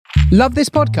Love this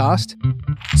podcast?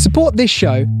 Support this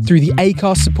show through the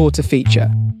Acast supporter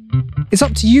feature. It's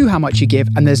up to you how much you give,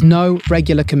 and there's no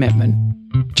regular commitment.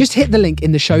 Just hit the link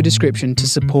in the show description to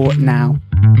support now.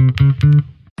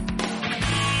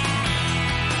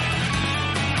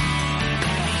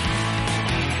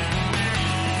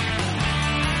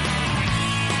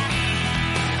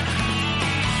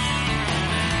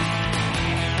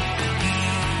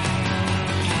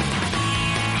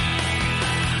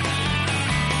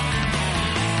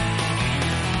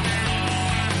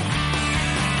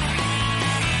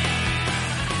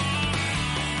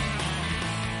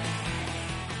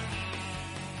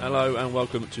 Hello and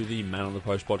welcome to the Man on the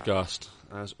Post podcast.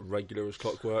 As regular as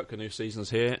clockwork, a new season's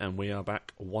here and we are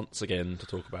back once again to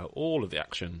talk about all of the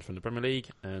action from the Premier League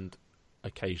and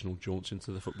occasional jaunts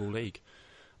into the Football League.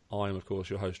 I am, of course,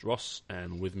 your host, Ross,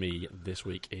 and with me this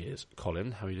week is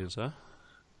Colin. How are you doing, sir?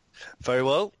 Very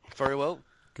well, very well.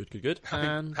 Good.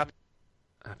 Happy.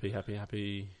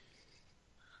 Happy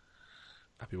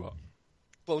what?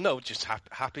 Well, no, just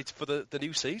happy for the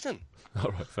new season.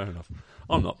 All right, fair enough.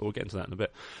 I'm not, but we'll get into that in a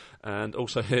bit. And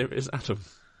also here is Adam.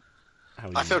 How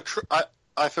are you? I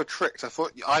feel tricked.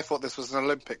 I thought this was an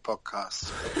Olympic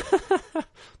podcast.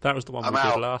 That was the one we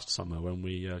did last summer when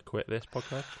we quit this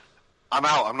podcast. I'm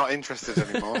out. I'm not interested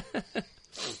anymore.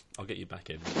 I'll get you back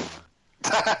in.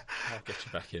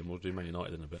 We'll do Man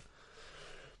United in a bit.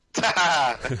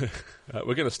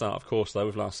 We're going to start, of course, though,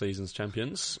 with last season's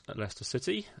champions at Leicester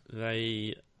City.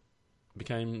 They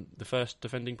became the first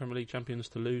defending Premier League champions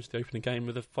to lose the opening game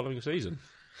of the following season.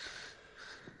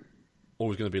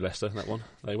 Always going to be Leicester, that one.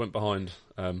 They went behind.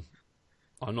 I'm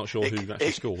not sure who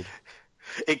actually scored.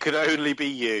 It could only be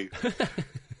you.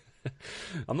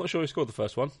 I'm not sure who scored the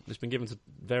first one. It's been given to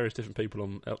various different people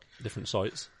on different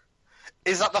sites.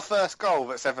 Is that the first goal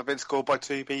that's ever been scored by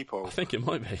two people? I think it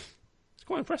might be. It's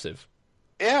quite impressive.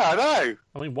 Yeah, I know.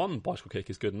 I mean, one bicycle kick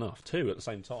is good enough. Two at the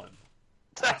same time.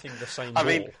 Hitting the same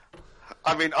ball.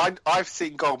 I've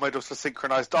seen gold medals for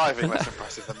synchronised diving less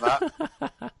impressive than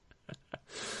that.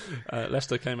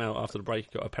 Leicester came out after the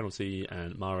break, got a penalty,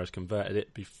 and Mahrez converted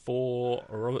it before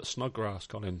Robert Snodgrass,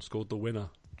 Colin, scored the winner.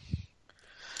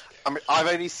 I mean, I've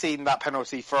only seen that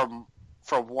penalty from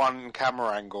one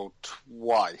camera angle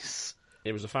twice.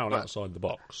 It was a foul outside the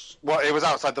box. Well, it was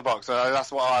outside the box.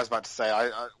 That's what I was about to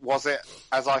say. Was it,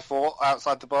 as I thought,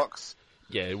 outside the box?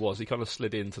 Yeah, it was. He kind of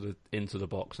slid into the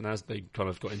box, and as they kind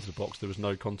of got into the box, there was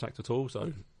no contact at all.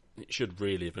 So it should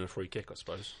really have been a free kick, I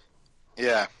suppose.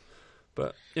 Yeah.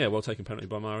 But yeah, well taken penalty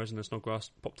by Mahrez, and then Snodgrass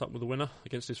popped up with a winner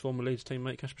against his former Leeds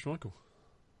teammate Kasper Schmeichel.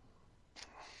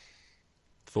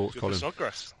 Thoughts, Colin?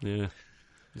 Snodgrass. Yeah,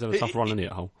 he's had a tough run in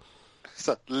at Hull.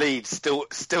 So Leeds still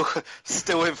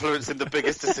influencing the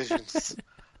biggest decisions.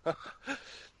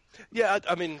 Yeah,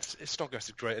 I mean, Snodgrass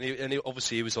is great, and he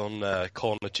obviously he was on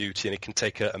corner duty, and he can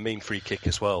take a mean free kick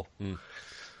as well.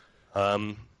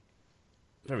 Very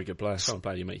good player. So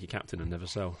glad you make your captain and never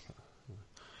sell.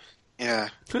 Yeah,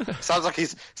 sounds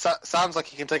like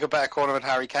he can take a better corner than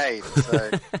Harry Kane.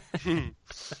 So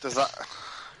does that?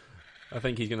 I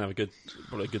think he's going to have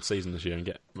a good season this year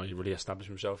and really establish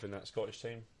himself in that Scottish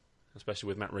team, especially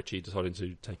with Matt Ritchie deciding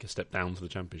to take a step down to the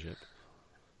Championship.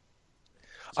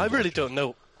 I really don't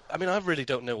know. I mean, I really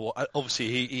don't know what.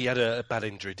 Obviously, he had a bad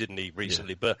injury, didn't he,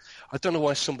 recently? Yeah. But I don't know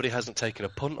why somebody hasn't taken a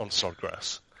punt on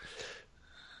Snodgrass,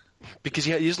 because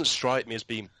he doesn't strike me as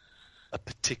being a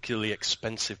particularly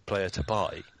expensive player to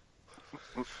buy.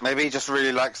 Maybe he just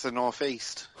really likes the North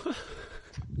East.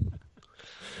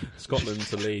 Scotland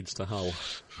to Leeds to Hull.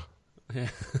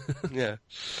 Yeah,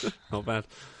 not bad.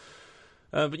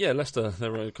 But yeah, Leicester, they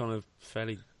were kind of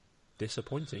fairly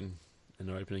disappointing in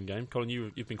their opening game. Colin,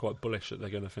 you've been quite bullish that they're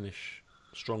going to finish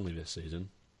strongly this season.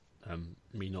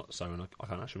 Me not so, and I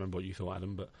can't actually remember what you thought,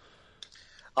 Adam, but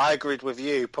I agreed with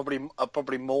you.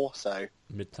 Probably more so.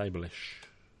 Mid-table-ish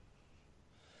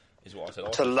is what I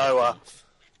said. To lower.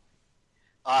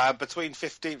 Between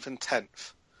 15th and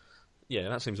 10th. Yeah,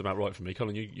 that seems about right for me.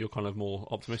 Colin, you're kind of more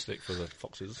optimistic for the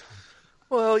Foxes.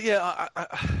 Well, yeah,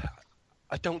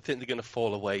 I don't think they're going to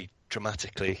fall away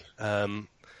dramatically.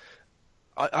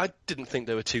 I didn't think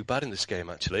they were too bad in this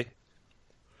game, actually.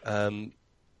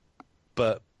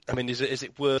 But, I mean, is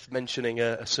it worth mentioning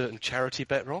a certain charity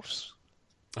bet, Ross?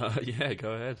 Yeah,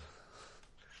 go ahead.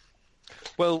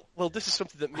 Well, this is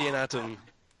something that me and Adam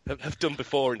have done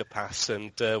before in the past,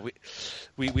 and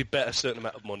we bet a certain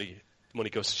amount of money. Money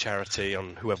goes to charity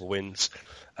on whoever wins,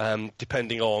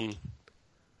 depending on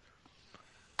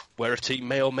where a team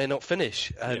may or may not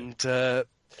finish. And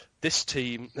this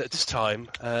time,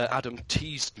 Adam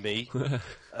teased me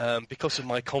because of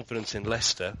my confidence in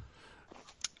Leicester,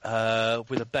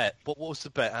 with a bet. What was the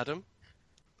bet, Adam?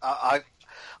 I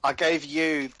gave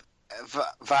you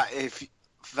that if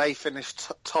they finish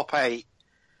top 8,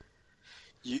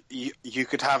 you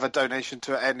could have a donation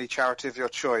to any charity of your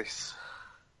choice.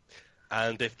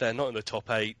 And if they're not in the top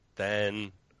 8,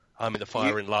 then I'm in the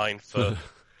firing line for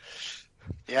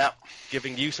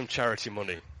giving you some charity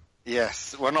money.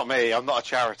 Yes, well, not me. I'm not a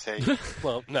charity.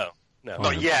 Well, no.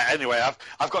 Not yet. Anyway,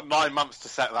 I've got 9 months to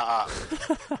set that up.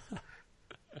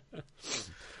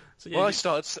 Well, I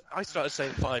started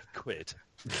saying £5.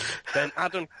 Then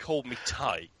Adam called me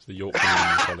tight. It's the York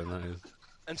Colin, that is.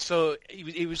 And so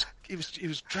he was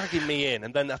dragging me in,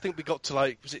 and then I think we got to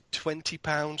was it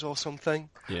 £20 or something?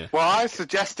 Yeah. Well, I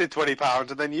suggested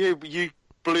 £20, and then you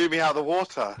blew me out of the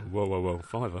water. Whoa,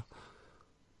 £5.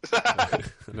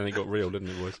 And then it got real, didn't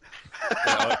it, boys?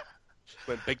 Yeah, it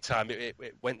went big time. It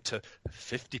went to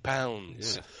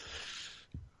 £50. Yeah.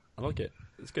 I like it.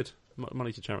 It's good.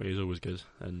 Money to charity is always good,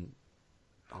 and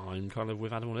I'm kind of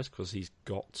with Adam on this because he's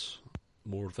got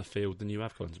more of the field than you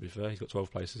have, Colin, to be fair. He's got 12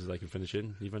 places they can finish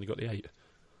in. You've only got the 8.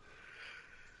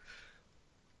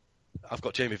 I've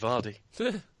got Jamie Vardy.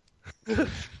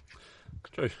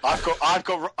 True. I've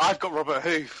got Robert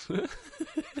Hoof.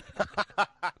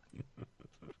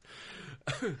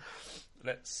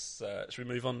 Should we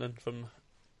move on then from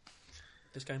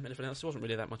this game? Anything else? There wasn't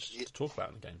really that much to talk about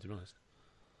in the game, to be honest.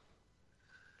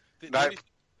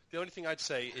 The only thing I'd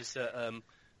say is that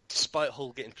despite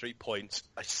Hull getting 3 points,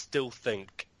 I still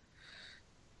think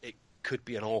it could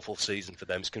be an awful season for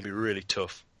them. It's going to be really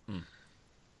tough. They've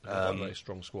got a very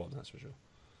strong squad, that's for sure.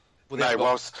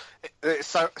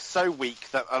 It's so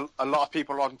weak that a lot of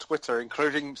people on Twitter,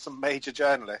 including some major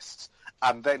journalists,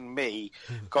 and then me,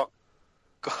 got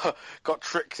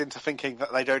tricked into thinking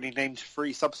that they'd only named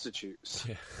 3 substitutes.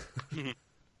 Yeah.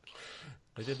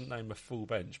 They didn't name a full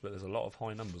bench, but there's a lot of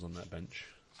high numbers on that bench.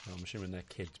 So I'm assuming they're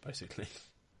kids, basically.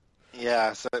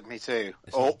 Yeah, so me too.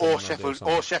 Or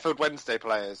Sheffield Wednesday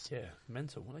players. Yeah,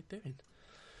 mental. What are they doing?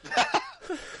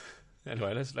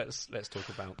 Anyway, let's talk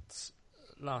about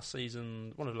last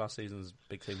season. One of last season's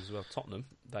big teams as well, Tottenham.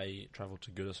 They travelled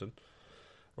to Goodison.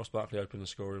 Ross Barkley opened the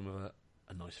scoring with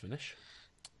a nice finish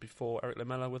before Eric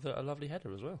Lamela with a lovely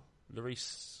header as well.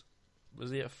 Lloris,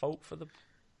 was he at fault for the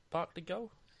Barkley goal?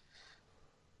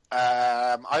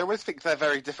 I always think they're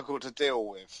very difficult to deal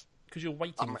with. Because you're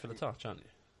waiting for the touch, aren't you?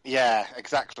 Yeah,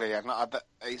 exactly. And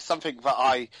it's something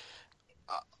that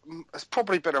it's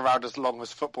probably been around as long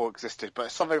as football existed, but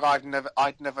it's something I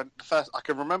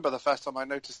can remember the first time I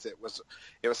noticed it was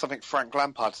something Frank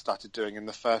Lampard started doing in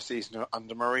the first season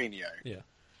under Mourinho. Yeah.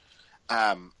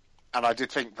 And I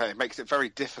did think that it makes it very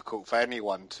difficult for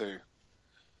anyone to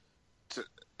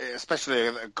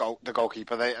especially the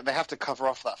goalkeeper. They have to cover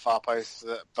off that far post,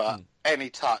 but any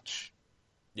touch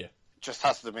just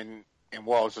has them in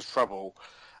worlds of trouble.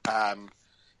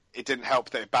 It didn't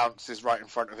help that it bounces right in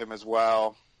front of him as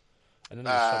well. And then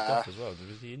he was subbed off as well.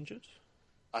 Was he injured?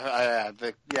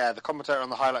 The commentator on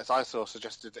the highlights I saw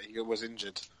suggested that he was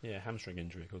injured. Yeah, hamstring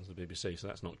injury according to the BBC, so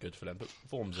that's not good for them. But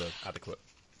forms are adequate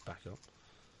backup.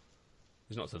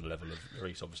 He's not to the level of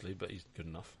Lloris, obviously, but he's good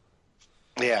enough.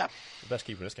 Yeah. The best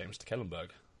keeper in this game is Stekelenburg.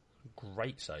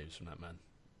 Great saves from that man.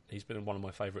 He's been one of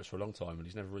my favourites for a long time, and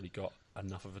he's never really got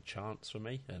enough of a chance for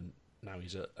me. And now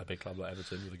he's at a big club like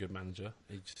Everton with a good manager.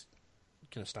 He's just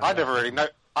going to stand. I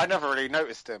never really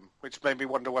noticed him, which made me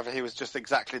wonder whether he was just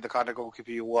exactly the kind of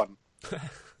goalkeeper you want.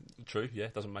 True, yeah.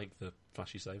 Doesn't make the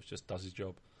flashy saves, just does his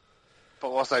job. But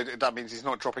also, that means he's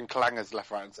not dropping clangers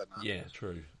left, right, and centre. Yeah,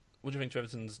 true. What do you think to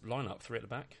Everton's lineup? 3 at the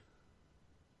back.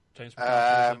 James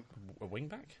McCarthy a wing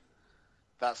back.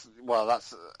 That's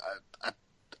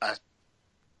a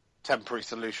temporary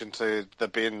solution to there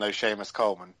being no Seamus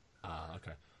Coleman. Ah,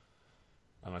 okay.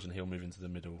 I imagine he'll move into the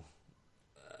middle.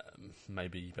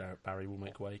 Maybe Barry will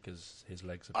make way because his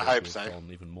legs have gone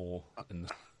even more.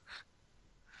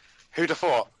 Who'd have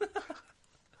thought?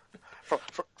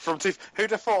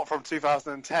 Who'd have thought from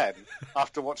 2010,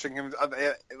 after watching him,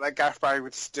 that Gareth Barry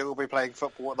would still be playing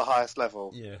football at the highest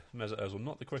level? Yeah, Mesut Ozil,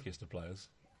 not the quickest of players.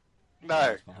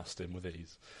 No. Passed him with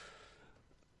ease.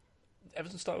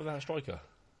 Everton started without a striker.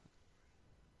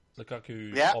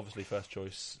 Lukaku, obviously first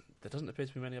choice. There doesn't appear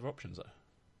to be many other options, though.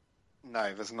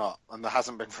 No, there's not, and there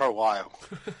hasn't been for a while.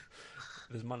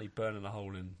 There's money burning a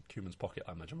hole in Koeman's pocket,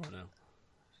 I imagine, right now.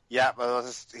 Yeah, but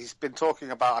he's been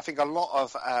talking about. I think a lot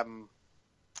of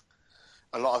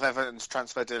Everton's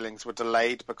transfer dealings were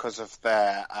delayed because of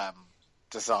their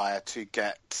desire to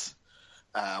get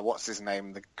what's his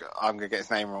name? I'm going to get his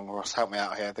name wrong. Ross, help me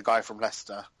out here. The guy from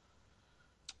Leicester.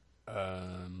 Pass.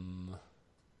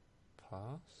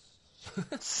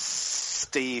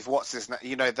 Steve, what's his name?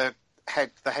 You know, the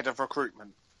head of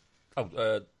recruitment.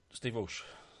 Oh, Steve Walsh.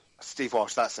 Steve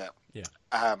Walsh, that's it. Yeah.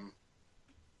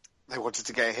 They wanted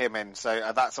to get him in,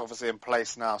 so that's obviously in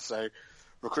place now. So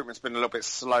recruitment's been a little bit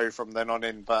slow from then on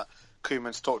in, but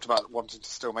Koeman's talked about wanting to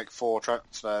still make 4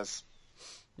 transfers.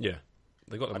 Yeah,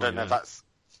 they got the money.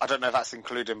 I don't know if that's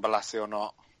including Balassi or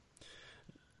not.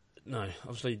 No,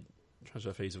 obviously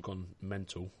transfer fees have gone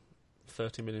mental.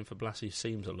 30 million for Balassi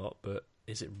seems a lot, but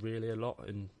is it really a lot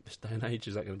in this day and age?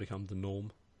 Is that going to become the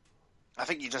norm? I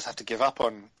think you just have to give up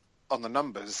on the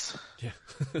numbers. Yeah,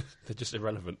 they're just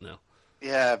irrelevant now.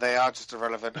 Yeah, they are just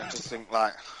irrelevant. I just think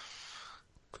like.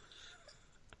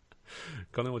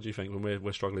 Colin, what do you think when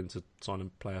we're struggling to sign a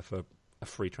player for a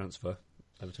free transfer?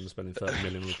 Everton are spending 30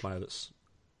 million on a player that's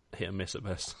hit and miss at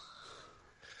best.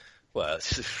 Well,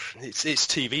 it's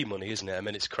TV money, isn't it? I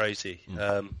mean, it's crazy.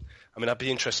 I mean, I'd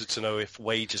be interested to know if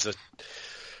wages are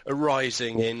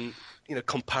rising in,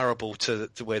 comparable to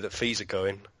the way that fees are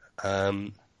going.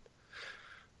 But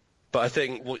I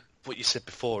think what you said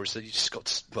before is that you just got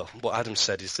to, what Adam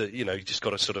said is that, you just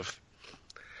got to sort of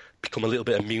become a little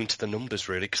bit immune to the numbers,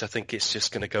 really, because I think it's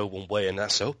just going to go one way, and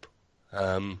that's up.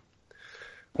 I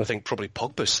think probably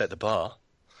Pogba set the bar,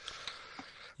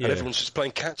 and everyone's just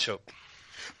playing catch-up.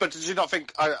 But did you not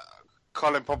think...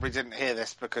 Colin probably didn't hear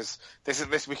this, because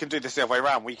this we can do this the other way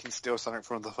around. We can steal something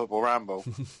from the Football Ramble.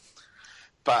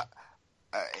 But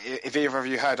if either of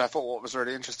you heard, I thought what was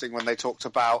really interesting when they talked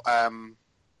about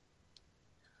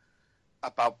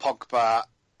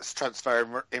Pogba's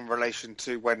transfer in relation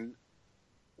to when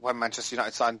Manchester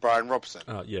United signed Brian Robson.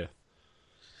 Yeah.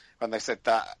 When they said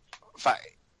that, in fact,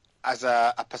 as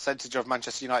a percentage of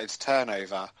Manchester United's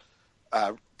turnover,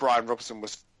 Brian Robson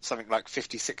was something like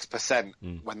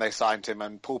 56% when they signed him,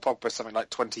 and Paul Pogba is something like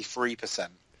 23%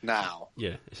 now.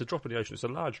 Yeah, it's a drop in the ocean. It's a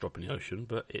large drop in the ocean,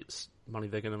 but it's money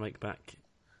they're going to make back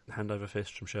hand over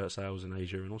fist from shirt sales in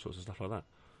Asia and all sorts of stuff like that.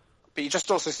 But you just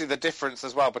also see the difference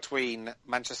as well between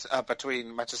Manchester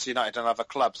United and other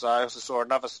clubs. I also saw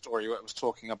another story where it was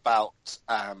talking about,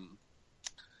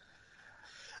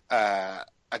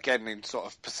 again in sort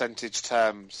of percentage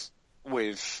terms,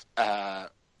 with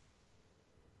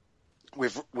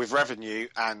revenue,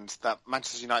 and that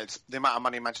Manchester United, the amount of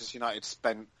money Manchester United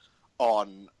spent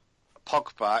on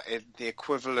Pogba, the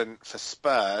equivalent for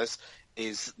Spurs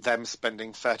is them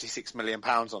spending £36 million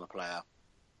on a player.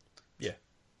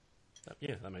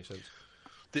 Yeah, that makes sense.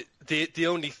 The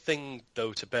only thing,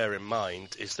 though, to bear in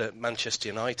mind is that Manchester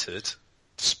United,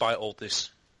 despite all this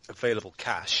available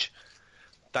cash,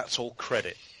 that's all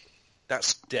credit.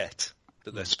 That's debt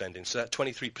that they're spending. So that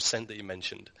 23% that you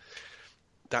mentioned,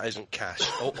 that isn't cash.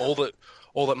 All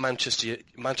that Manchester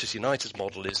United's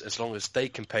model is, as long as they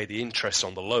can pay the interest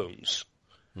on the loans,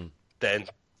 then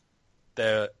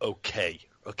they're okay.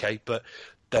 But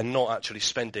they're not actually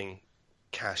spending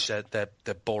cash. They're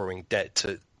borrowing debt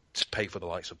to pay for the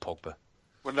likes of Pogba.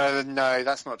 Well, no,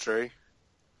 that's not true.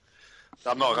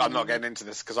 I'm not getting into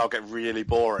this because I'll get really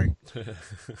boring.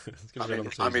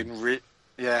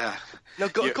 Yeah. No,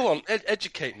 go on,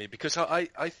 educate me, because I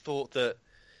thought that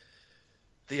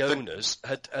the owners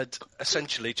had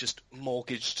essentially just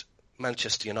mortgaged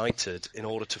Manchester United in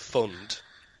order to fund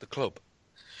the club.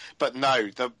 But no,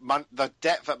 the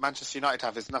debt that Manchester United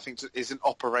have isn't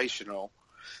operational.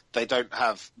 They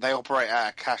operate at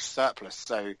a cash surplus,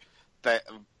 so they're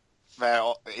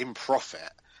in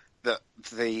profit.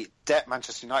 The debt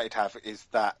Manchester United have is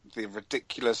that the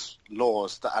ridiculous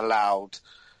laws that allowed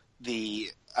the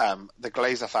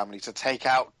Glazer family to take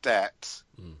out debt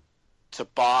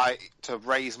to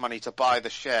raise money to buy the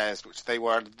shares, which they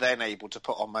were then able to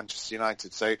put on Manchester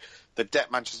United. So the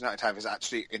debt Manchester United have is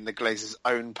actually in the Glazers'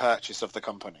 own purchase of the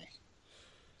company.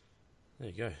 There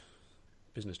you go.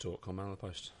 Business talk on Man on the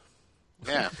Post.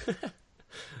 Yeah.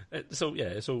 It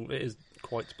is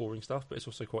quite boring stuff, but it's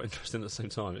also quite interesting at the same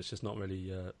time. It's just not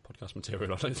really podcast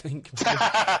material, I don't think.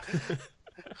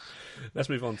 Let's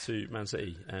move on to Man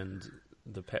City, and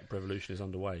the Pep revolution is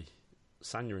underway.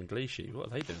 Sagna and Clichy, what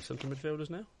are they doing? Central midfielders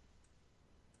now?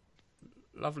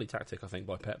 Lovely tactic, I think,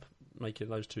 by Pep, making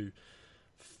those two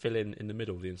fill in the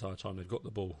middle the entire time they've got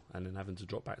the ball, and then having to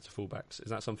drop back to fullbacks.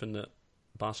 Is that something that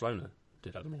Barcelona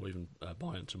did at them, or even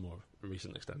Bayern to more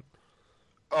recent extent?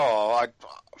 Oh,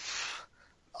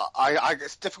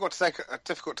 it's difficult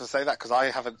to say that because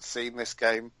I haven't seen this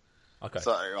game. Okay.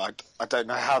 So I don't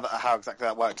know how exactly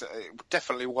that worked. It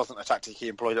definitely wasn't a tactic he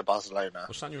employed at Barcelona.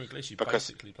 Well, Sagna and Clichy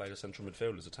basically played as central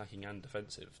midfielders, attacking and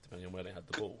defensive, depending on where they had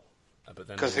the ball. But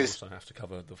then they also have to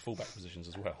cover the fullback positions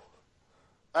as well.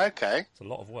 Okay. It's a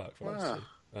lot of work for us.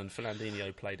 And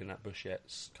Fernandinho played in that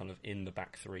Busquets kind of in the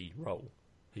back three role.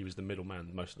 He was the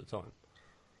middleman most of the time.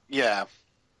 Yeah.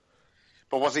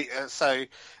 But was he... so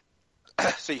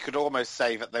you could almost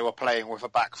say that they were playing with a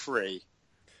back three.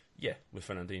 Yeah, with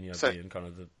Fernandinho being kind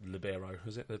of the libero,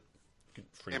 was it? The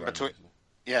free in runner, between.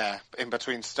 Yeah, in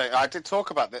between. I did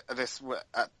talk about this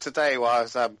today while I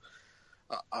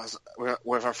was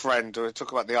with a friend. We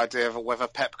talked about the idea of whether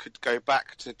Pep could go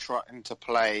back to trying to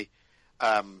play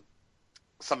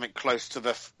something close to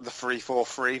the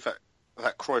 3-4-3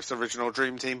 that Cruyff's original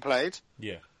Dream Team played.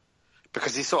 Yeah,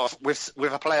 because he sort of with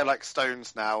a player like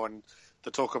Stones now and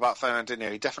the talk about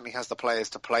Fernandinho, he definitely has the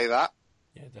players to play that.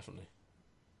 Yeah, definitely.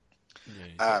 Yeah,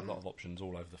 he's got a lot of options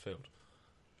all over the field.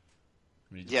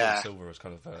 I mean, Silva is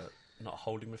kind of not a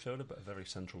holding midfielder, but a very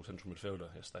central midfielder.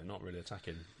 Yes, they're not really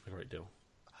attacking a great deal.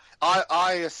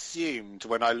 I assumed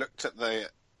when I looked at the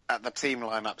team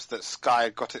lineups that Sky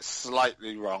had got it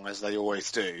slightly wrong, as they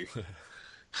always do.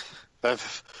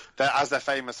 As they're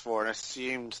famous for, and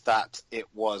assumed that it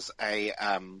was a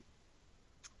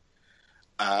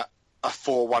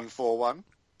 4-1-4-1.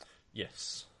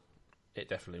 Yes, it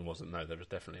definitely wasn't. No, there was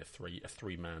definitely a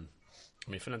three man.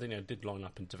 I mean, Fernandinho did line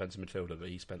up in defensive midfielder, but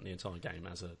he spent the entire game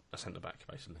as a centre back,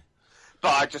 basically.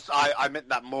 But I meant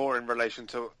that more in relation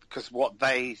to, because what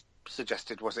they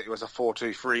suggested was it was a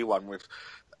 4-2-3-1 with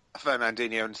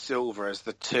Fernandinho and Silva as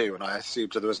the two, and I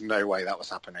assumed there was no way that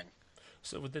was happening.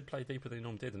 Silva did play deeper than he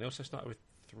normally did, and they also started with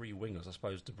three wingers. I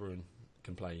suppose De Bruyne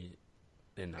can play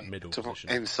in that middle position.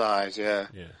 Inside, yeah.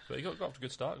 Yeah, but he got off to a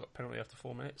good start, got a penalty after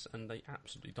 4 minutes, and they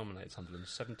absolutely dominated Sunderland.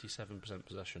 77%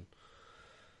 possession.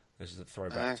 This is a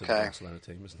throwback to the Barcelona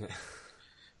team, isn't it?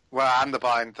 Well, and the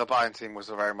Bayern team was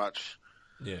very much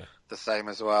the same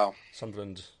as well.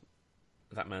 Sunderland,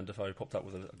 that man Defoe popped up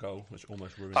with a goal, which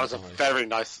almost ruined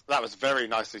That was very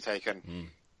nicely taken. Mm.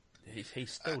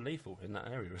 He's still lethal in that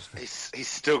area, isn't he? He's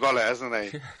still got it, hasn't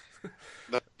he?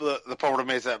 The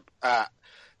problem is that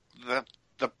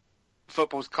the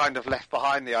football's kind of left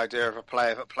behind the idea of a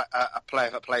player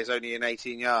that plays only in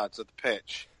 18 yards of the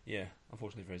pitch. Yeah,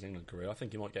 unfortunately for his England career, I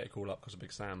think he might get a call up because of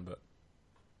Big Sam, but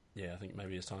I think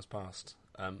maybe his time's passed.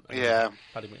 Paddy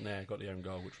McNair got the own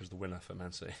goal, which was the winner for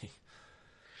Man City.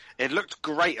 It looked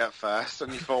great at first,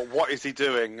 and you thought, what is he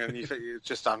doing? And you think it's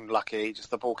just unlucky.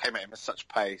 Just the ball came at him at such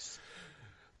pace.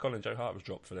 Colin, Joe Hart was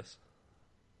dropped for this.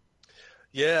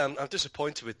 Yeah, I'm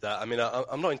disappointed with that. I mean,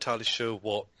 I'm not entirely sure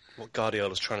what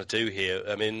Guardiola's trying to do here.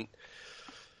 I mean,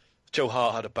 Joe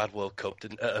Hart had a bad World Cup,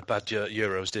 a bad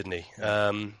Euros, didn't he?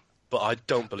 But I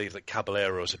don't believe that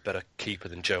Caballero is a better keeper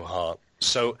than Joe Hart.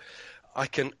 So I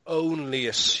can only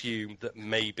assume that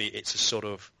maybe it's a sort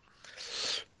of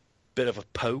bit of a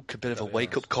poke, a bit of a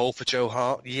wake-up call for Joe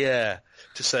Hart. Yeah,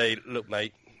 to say, look,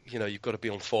 mate, you've got to be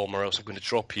on form or else I'm going to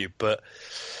drop you. But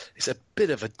it's a bit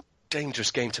of a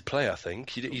dangerous game to play, I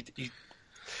think. You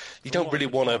don't really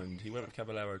want to... He went with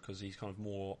Caballero because he's kind of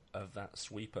more of that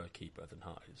sweeper keeper than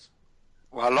Hart is.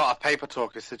 Well, a lot of paper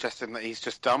talk is suggesting that he's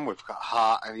just done with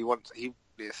Hart, and he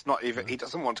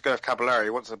doesn't want to go with Caballero. He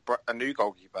wants a new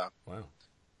goalkeeper. Wow.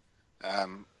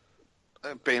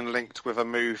 Being linked with a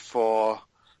move for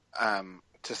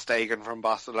to Stegen from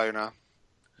Barcelona.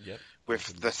 Yep.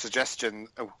 With the suggestion,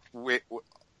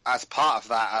 as part of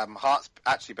that, Hart's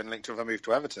actually been linked with a move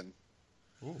to Everton.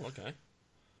 Oh, okay.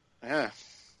 Yeah.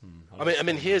 I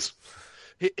mean, here's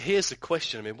the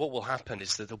question. I mean, what will happen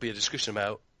is that there'll be a discussion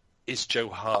about, is Joe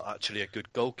Hart actually a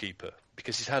good goalkeeper?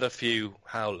 Because he's had a few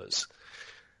howlers.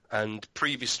 And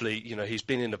previously, he's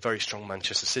been in a very strong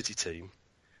Manchester City team.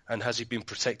 And has he been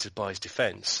protected by his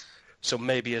defence? So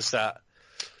maybe has that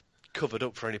covered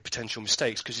up for any potential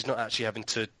mistakes? Because he's not actually having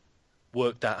to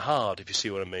work that hard, if you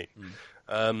see what I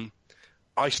mean.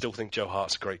 I still think Joe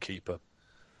Hart's a great keeper.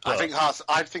 I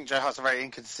think Joe Hart's a very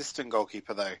inconsistent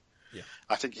goalkeeper, though. Yeah.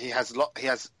 I think he has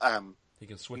he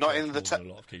can switch not in in the a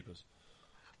lot of keepers.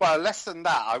 Well, less than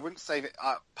that. I wouldn't say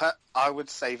that. I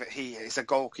would say that he is a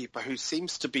goalkeeper who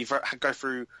seems to go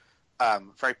through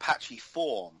very patchy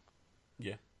form.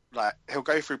 Yeah. Like he'll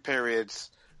go through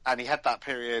periods, and he had that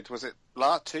period. Was it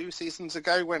 2 seasons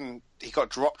ago when he got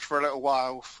dropped for a little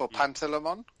while for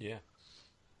Pantilimon? Yeah.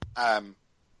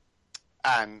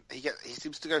 And he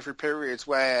seems to go through periods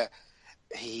where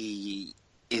he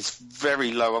is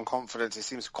very low on confidence. He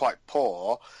seems quite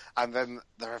poor, and then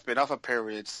there have been other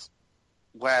periods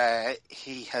where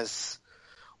he has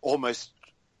almost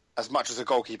as much as a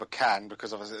goalkeeper can,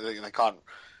 because obviously they can't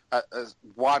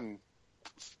won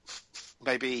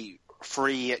maybe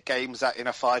 3 games in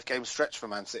a 5-game stretch for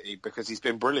Man City because he's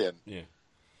been brilliant. Yeah.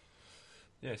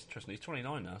 Yeah, it's interesting. He's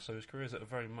 29 now, so his career's at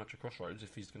very much a crossroads.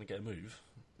 If he's going to get a move,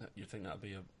 you'd think that would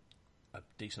be a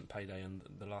decent payday and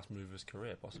the last move of his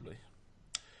career, possibly.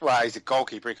 Well, he's a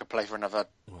goalkeeper. He could play for another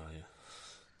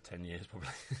 10 years, probably.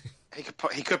 He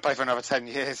could play for another 10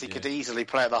 years. He could easily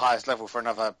play at the highest level for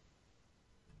another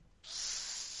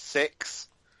 6.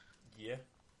 Yeah,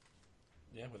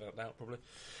 without doubt, probably.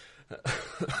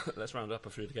 Let's round up a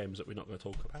few of the games that we're not going to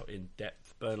talk about in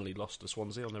depth. Burnley lost to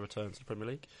Swansea on their return to the Premier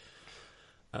League.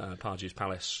 Pardew's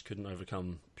Palace couldn't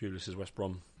overcome Pulis's West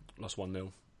Brom, lost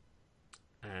 1-0.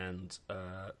 And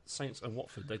Saints and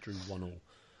Watford, they drew 1-1.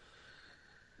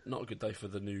 Not a good day for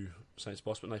the new Saints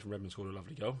boss, but Nathan Redmond scored a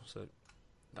lovely goal, so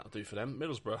that'll do for them.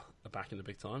 Middlesbrough are back in the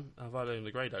big time. Valdo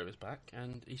Negredo is back,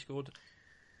 and he scored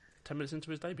 10 minutes into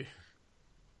his debut.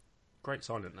 Great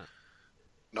signing, that.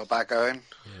 Not bad going.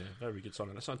 Yeah, very good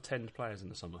signing. They signed 10 players in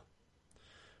the summer,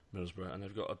 Middlesbrough, and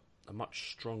they've got a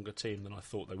much stronger team than I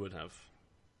thought they would have.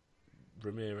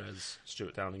 Ramirez,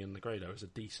 Stuart Downing, and Negredo is a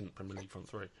decent Premier League front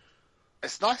three.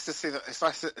 It's nice to see that.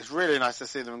 It's really nice to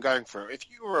see them going for it. If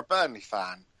you were a Burnley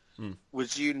fan,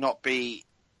 would you not be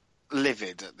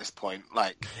livid at this point?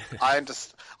 Like, I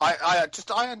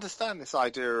understand this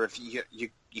idea of you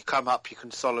come up, you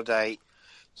consolidate,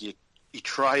 you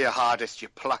try your hardest, you're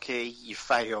plucky, you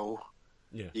fail,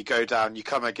 you go down, you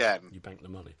come again. You bank the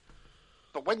money.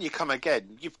 But when you come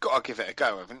again, you've got to give it a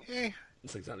go, haven't you?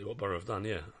 That's exactly what Borough have done,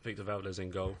 yeah. Victor Valdez in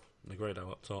goal,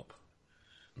 Negredo up top.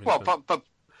 Well, but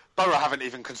Borough haven't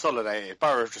even consolidated.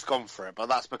 Borough have just gone for it, but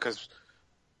that's because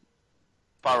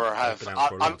Borough have been out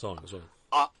for a long time as well.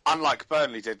 Unlike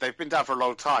Burnley did, they've been down for a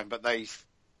long time, but they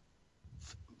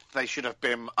should have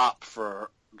been up for.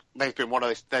 They've been one of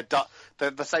those. They're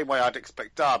the same way I'd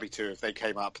expect Derby to if they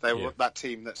came up. They were that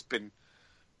team that's been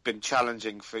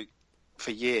challenging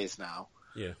for years now.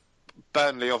 Yeah.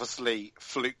 Burnley obviously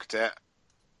fluked it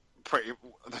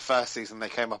the first season they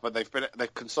came up, and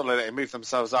they've consolidated, moved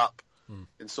themselves up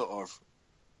in sort of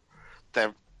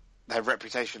their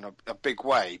reputation a big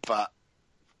way. But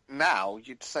now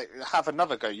you'd say have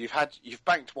another go. You've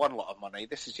banked one lot of money.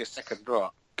 This is your second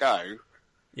go.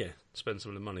 Yeah, spend some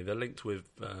of the money. They're linked with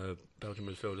Belgian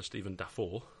midfielder Stephen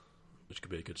Dafoe, which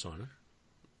could be a good signing.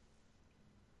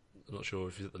 I'm not sure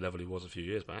if he's at the level he was a few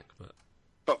years back, but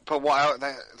what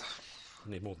they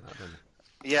need more than that, don't they?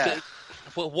 Yeah.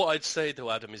 Well, what I'd say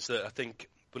though, Adam, is that I think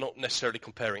we're not necessarily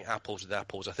comparing apples with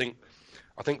apples. I think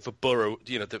for Borough,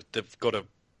 they've got a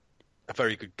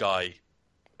very good guy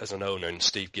as an owner in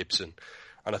Steve Gibson,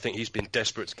 and I think he's been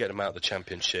desperate to get them out of the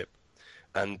Championship,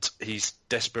 and he's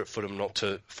desperate for them not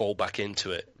to fall back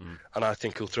into it. And I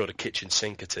think he'll throw the kitchen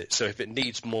sink at it. So if it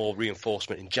needs more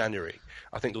reinforcement in January,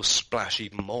 I think they'll splash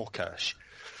even more cash.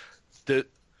 The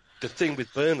thing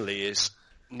with Burnley is,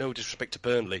 no disrespect to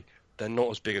Burnley, they're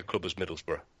not as big a club as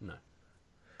Middlesbrough. No.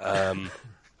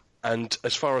 And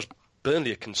as far as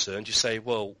Burnley are concerned, you say,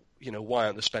 well, why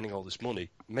aren't they spending all this money?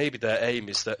 Maybe their aim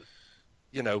is that,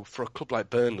 for a club like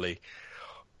Burnley,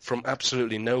 from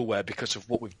absolutely nowhere because of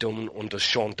what we've done under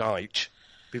Sean Dyche,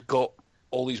 we've got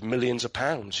all these millions of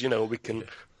pounds. We can,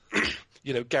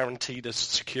 guarantee the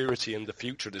security and the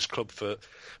future of this club for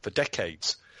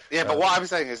decades. Yeah, but what I'm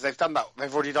saying is they've done that.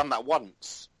 They've already done that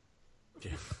once.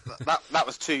 Yeah. that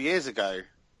was 2 years ago.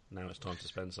 Now it's time to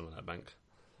spend some of that bank.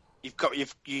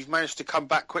 You've managed to come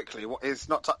back quickly. Is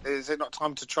it not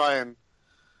time to try and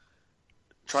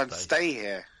stay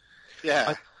here?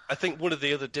 Yeah. I think one of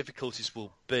the other difficulties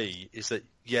will be is that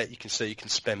you can say you can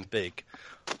spend big,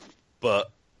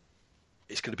 but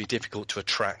it's going to be difficult to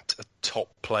attract a top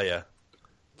player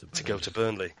to go to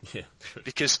Burnley. Yeah.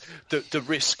 Because the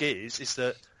risk is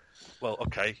that, well,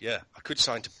 okay, I could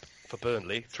sign for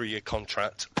Burnley, 3-year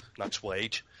contract, max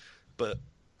wage, but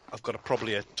I've got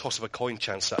probably a toss of a coin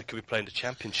chance that I could be playing the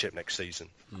Championship next season.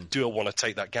 Do I want to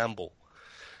take that gamble?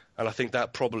 And I think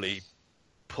that probably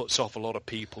puts off a lot of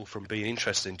people from being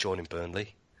interested in joining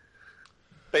Burnley.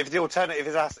 But if the alternative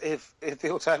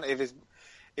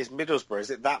is Middlesbrough, is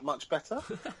it that much better?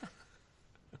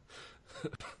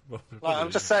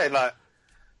 I'm just saying,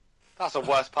 that's the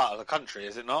worst part of the country,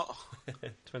 is it not?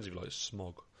 Depends if you like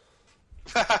smog.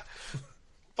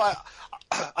 But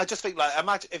I just think,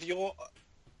 imagine if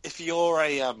you're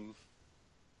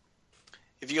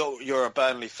a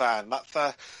Burnley fan.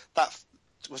 That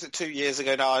was it 2 years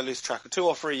ago? Now I lose track. 2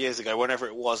 or 3 years ago, whenever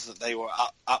it was that they were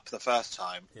up the first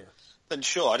time. Yeah. Then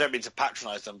sure, I don't mean to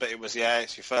patronise them, but it was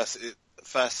it's your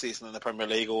first season in the Premier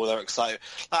League. All they're excited.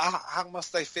 How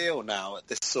must they feel now at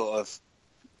this sort of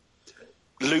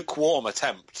lukewarm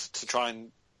attempt to try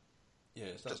and? Yeah,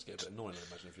 it starts to get a bit annoying, I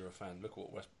imagine, if you're a fan. Look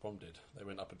what West Brom did. They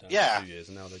went up and down for 2 years,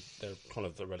 and now they're kind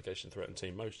of the relegation-threatened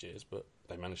team most years, but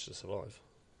they managed to survive.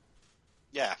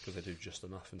 Yeah. Because they do just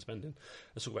enough in spending.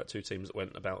 Let's talk about 2 teams that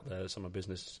went about their summer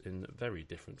business in very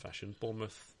different fashion.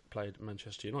 Bournemouth played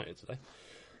Manchester United today.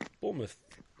 Bournemouth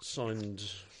signed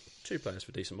two players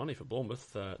for decent money for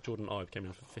Bournemouth. Jordan Ibe came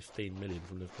in for 15 million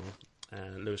from Liverpool,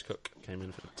 and Lewis Cook came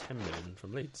in for 10 million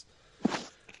from Leeds.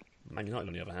 Man United,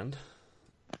 on the other hand,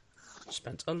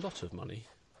 spent a lot of money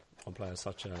on players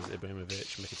such as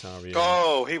Ibrahimovic, Mkhitaryan.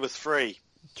 Oh, he was free.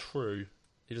 True.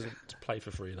 He doesn't play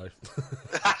for free, though.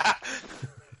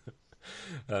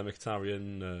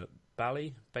 Mkhitaryan,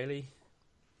 Bailey? Bailey.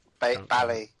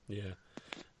 Yeah.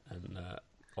 And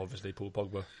obviously Paul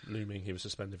Pogba looming. He was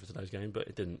suspended for today's game, but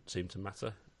it didn't seem to matter.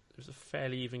 It was a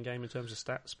fairly even game in terms of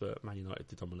stats, but Man United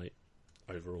did dominate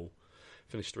overall.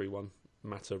 Finished 3-1.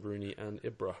 Mata, Rooney and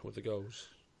Ibra with the goals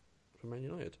for Man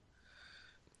United.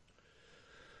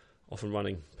 Off and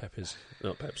running,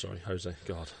 Jose.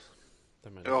 God.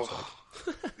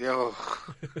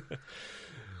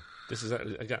 This is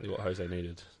exactly what Jose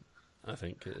needed, I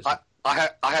think. I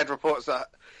had reports that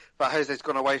Jose's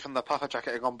gone away from the puffer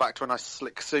jacket and gone back to a nice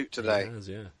slick suit today. He has,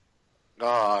 yeah.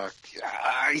 Oh,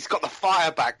 he's got the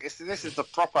fire back. This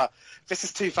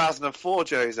is 2004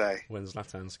 Jose. When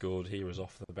Zlatan scored, he was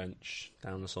off the bench,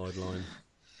 down the sideline,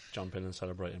 jumping and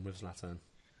celebrating with Zlatan.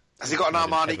 Has he got an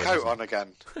Armani coat on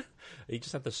again? He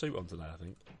just had the suit on today, I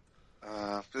think.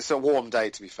 It's a warm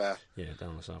day, to be fair. Yeah, down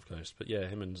on the south coast. But yeah,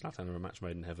 him and Zlatan are a match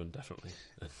made in heaven, definitely.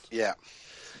 Yeah.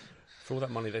 For all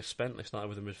that money they've spent, they started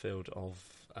with a midfield of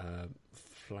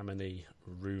Flamini,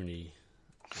 Rooney.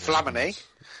 Flamini?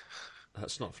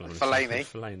 That's not Flamini.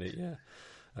 Fellaini, yeah.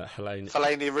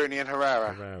 Fellaini, Rooney and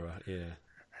Herrera. Herrera, yeah.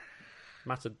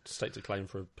 Matt had staked a claim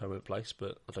for a permanent place,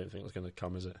 but I don't think that's going to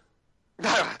come, is it? No,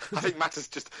 I think Matt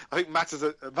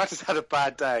has had a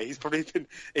bad day. He's probably been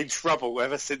in trouble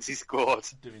ever since he scored.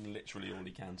 Doing literally all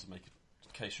he can to make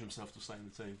a case for himself to stay in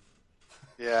the team.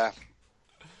 Yeah.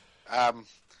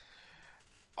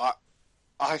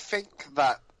 I think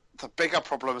that the bigger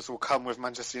problems will come with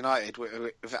Manchester United.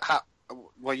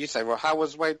 You say, well,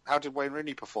 how did Wayne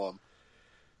Rooney perform?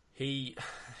 He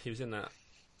was in that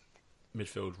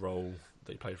midfield role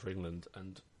that he played for England,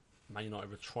 and Man United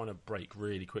were trying to break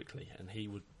really quickly, and he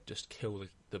would just kill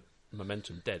the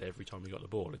momentum dead every time he got the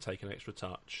ball. He'd take an extra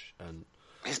touch, and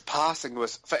his passing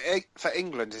was for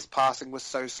England. His passing was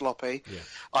so sloppy. Yeah.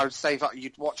 I would say that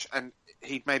you'd watch and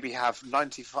he'd maybe have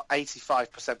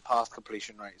 85% pass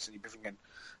completion rates, and you'd be thinking,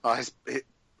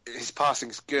 his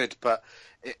passing's good, but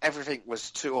everything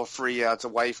was 2 or 3 yards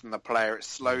away from the player. It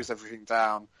slows everything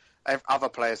down. Other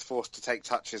players forced to take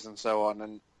touches and so on,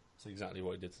 and that's exactly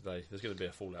what he did today. There's going to be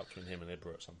a fallout between him and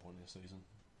Ibra at some point this season.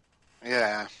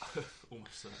 Yeah.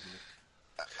 Almost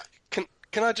certainly.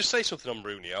 Can I just say something on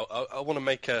Rooney? I want to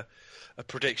make a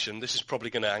prediction. This is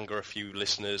probably going to anger a few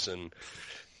listeners and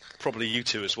probably you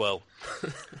two as well.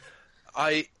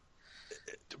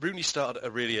 Rooney started at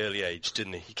a really early age,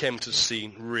 didn't he? He came to the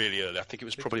scene really early. I think it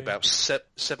was probably about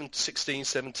 16,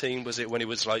 17, was it, when he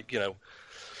was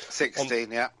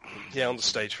 16, yeah. Yeah, on the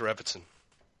stage for Everton.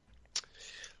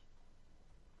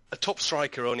 A top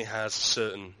striker only has a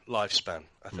certain lifespan,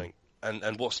 I think.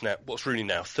 And what's Rooney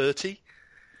now? 30?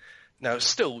 Now, it's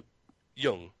still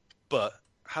young, but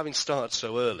having started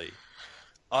so early,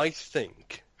 I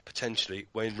think potentially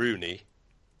Wayne Rooney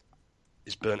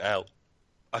is burnt out.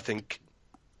 I think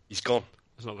he's gone.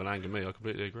 It's not going to anger me. I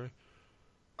completely agree.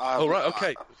 Right,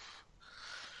 okay.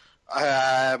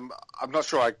 I'm not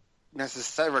sure I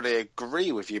necessarily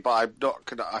agree with you, but I'm not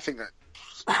gonna. I think that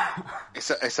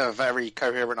it's a very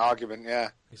coherent argument. Yeah,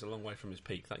 he's a long way from his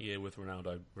peak. That year with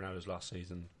Ronaldo's last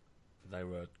season, they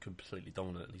were completely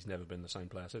dominant. He's never been the same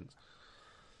player since.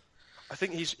 I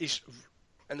think he's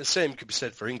and the same could be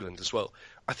said for England as well.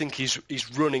 I think he's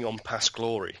running on past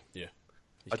glory. Yeah,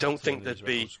 I don't think there'd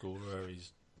be. Scorer,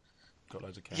 he's got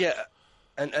loads of cash. Yeah,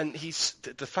 and he's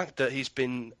the fact that he's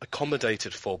been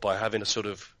accommodated for by having a sort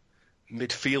of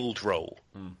midfield role.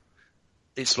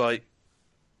 It's like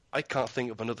I can't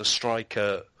think of another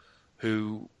striker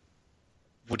who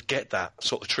would get that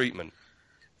sort of treatment.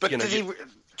 But did he,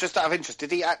 just out of interest,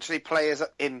 did he actually play as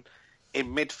in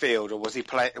midfield, or was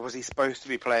he supposed to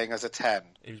be playing as a 10?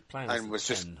 He was playing as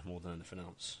a 10 more than anything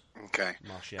else. Okay.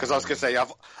 Because I was going to say,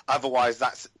 otherwise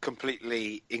that's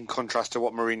completely in contrast to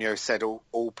what Mourinho said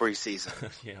all pre-season.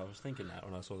 Yeah, I was thinking that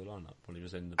when I saw the lineup, when he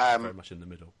was very much in the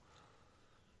middle.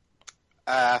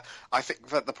 I think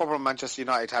that the problem Manchester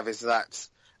United have is that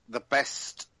the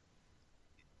best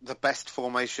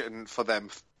formation for them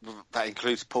that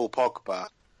includes Paul Pogba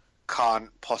can't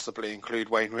possibly include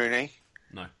Wayne Rooney.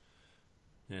 No.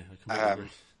 Yeah, I completely agree.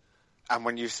 And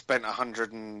when you've spent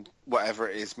 100 and whatever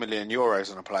it is million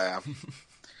euros on a player,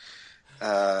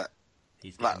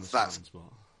 he's getting the starting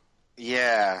spot.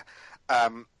 Yeah.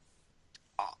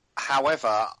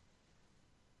 However,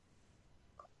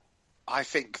 I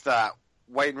think that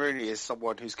Wayne Rooney is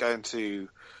someone who's going to.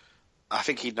 I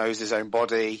think he knows his own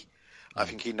body. I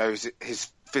think he knows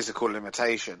his physical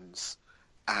limitations,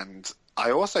 and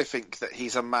I also think that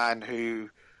he's a man who,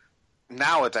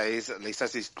 nowadays, at least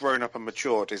as he's grown up and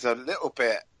matured, is a little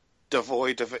bit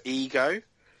devoid of ego.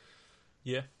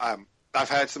 Yeah. I've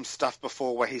heard some stuff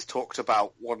before where he's talked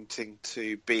about wanting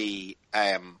to be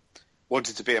a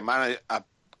manager,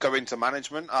 go into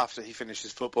management after he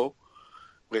finishes football,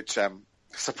 which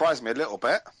surprised me a little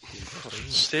bit.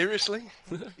 Seriously?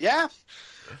 Yeah.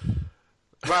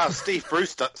 Well, Steve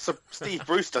Bruce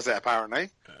does it apparently.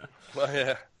 Well,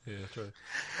 yeah, true.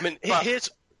 I mean,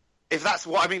 if that's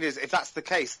what I mean is if that's the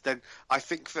case, then I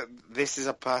think that this is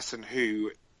a person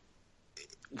who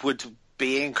would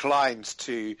be inclined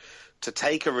to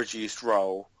take a reduced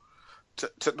role,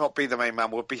 to not be the main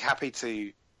man, would be happy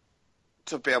to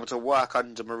be able to work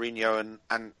under Mourinho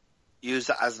and use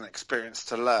that as an experience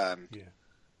to learn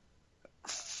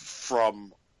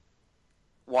from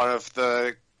one of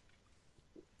the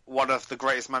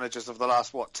greatest managers of the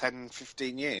last 10,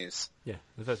 15 years. Yeah,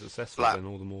 if they're successful, then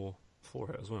all the more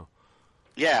for it as well.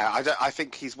 Yeah, I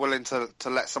think he's willing to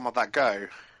let some of that go.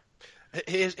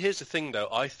 Here's the thing, though.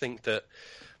 I think that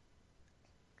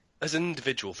as an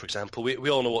individual, for example, we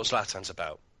all know what Zlatan's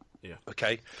about. Yeah.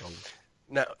 Okay.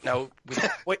 Now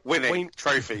with winning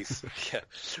trophies. Yeah.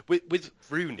 With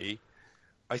Rooney,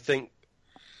 I think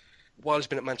while he's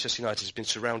been at Manchester United, he's been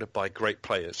surrounded by great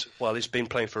players. While he's been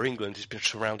playing for England, he's been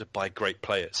surrounded by great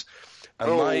players.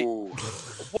 And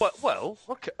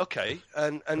okay,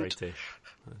 and British.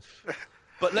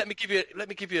 But let me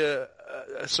give you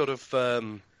a sort of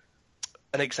an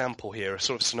example here, a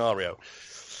sort of scenario.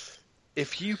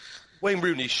 Wayne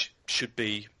Rooney should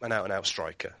be an out-and-out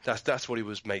striker. That's what he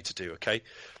was made to do. Okay,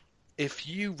 if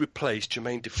you replace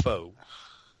Jermaine Defoe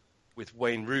with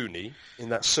Wayne Rooney in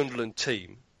that Sunderland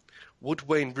team, would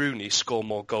Wayne Rooney score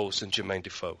more goals than Jermaine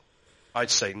Defoe? I'd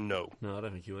say no. No, I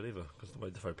don't think he would either, because the way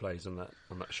Defoe plays on that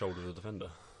shoulder of the defender.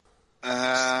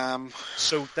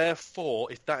 So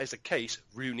therefore, if that is the case,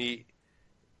 Rooney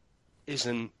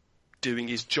isn't doing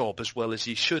his job as well as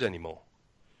he should anymore.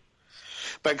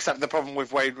 But except the problem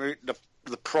with Wayne Rooney,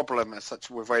 the problem as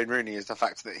such with Wayne Rooney is the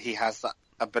fact that he has that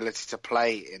ability to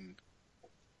play in.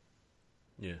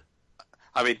 Yeah.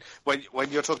 I mean, when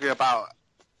you're talking about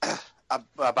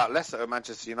Leicester or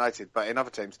Manchester United, but in other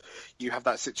teams, you have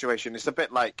that situation. It's a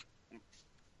bit like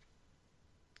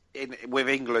with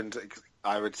England,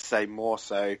 I would say more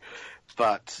so,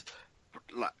 but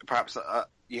perhaps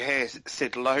you hear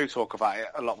Sid Lowe talk about it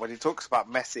a lot when he talks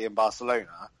about Messi in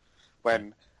Barcelona.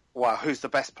 Who's the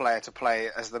best player to play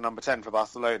as the number 10 for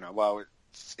Barcelona? Well,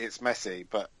 it's Messi,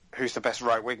 but who's the best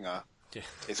right winger? Yeah.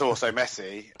 It's also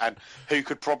Messi, and who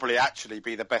could probably actually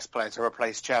be the best player to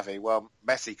replace Xavi? Well,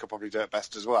 Messi could probably do it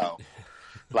best as well.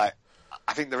 I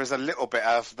think there is a little bit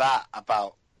of that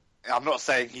about. I'm not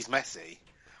saying he's Messi.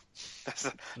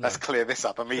 Let's clear this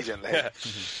up immediately. Yeah.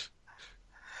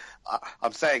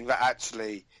 I'm saying that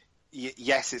actually,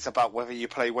 yes, it's about whether you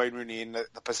play Wayne Rooney in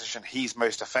the position he's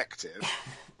most effective,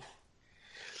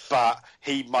 but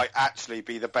he might actually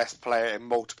be the best player in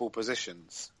multiple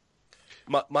positions.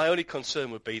 My only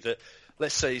concern would be that,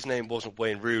 let's say his name wasn't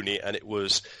Wayne Rooney and it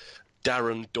was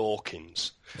Darren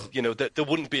Dawkins. You know, there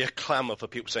wouldn't be a clamour for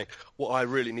people saying, what I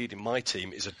really need in my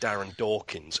team is a Darren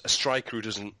Dawkins, a striker who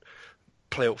doesn't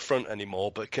play up front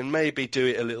anymore but can maybe do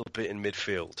it a little bit in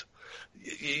midfield.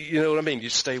 You know what I mean? You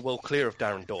stay well clear of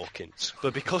Darren Dawkins.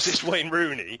 But because it's Wayne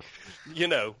Rooney, you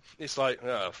know, it's like,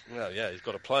 oh, well, yeah, he's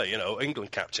got to play, you know,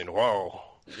 England captain, whoa.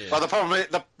 Yeah. Well,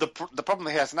 the problem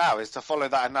he has now is, to follow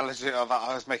that analogy that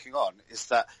I was making on, is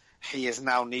that he is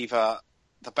now neither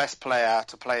the best player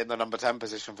to play in the number 10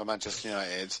 position for Manchester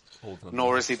United,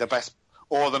 nor is he the best,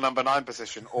 or the number 9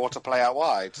 position, or to play out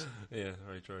wide. Yeah,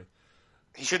 very true.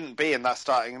 He shouldn't be in that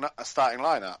starting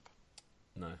lineup.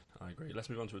 No, I agree. Let's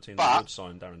move on to a team that would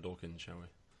sign Darren Dawkins, shall we?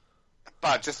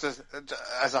 But just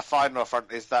as a final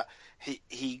front, is that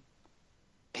he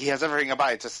has everything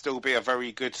about it to still be a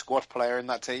very good squad player in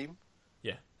that team.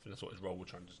 Yeah, I think that's what his role will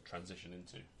transition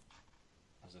into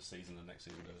as the season and next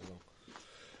season goes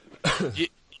along.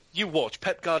 You watch,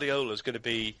 Pep Guardiola's going to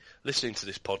be listening to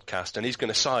this podcast and he's going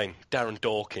to sign Darren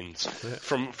Dawkins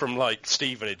from like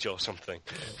Stevenage or something.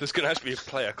 There's going to have to be a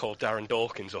player called Darren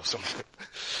Dawkins or something.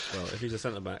 Well, if he's a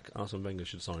centre-back, Arsene Wenger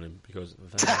should sign him because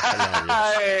they're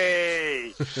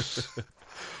hilarious. Hey!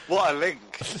 What a link.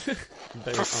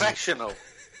 Professional.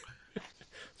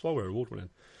 That's why we're award-winning.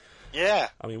 Yeah.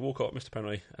 I mean, Walcott missed a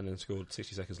penalty and then scored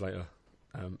 60 seconds later.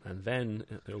 And then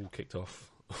it all kicked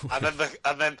off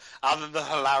and then the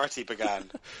hilarity began.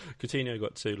 Coutinho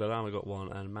got 2, Lallana got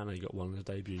 1, and Mane got 1 in his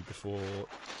debut before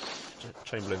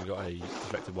Chamberlain got a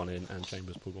deflected one in, and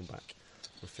Chambers pulled one back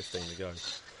with 15 to go.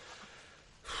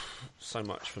 So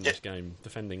much from this game.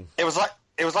 Defending. It was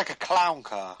like a clown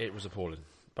car. It was appalling.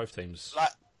 Both teams.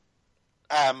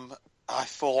 I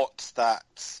thought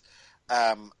that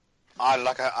I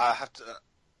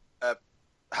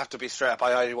have to be straight up.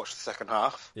 I only watched the second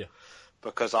half. Yeah.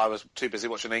 Because I was too busy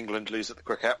watching England lose at the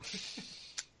cricket.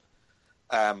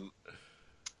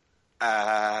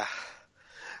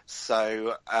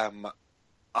 So by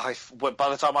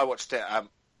the time I watched it,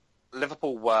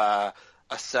 Liverpool were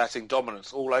asserting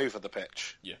dominance all over the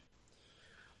pitch. Yeah.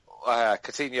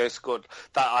 Coutinho scored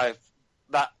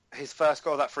his first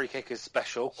goal. That free kick is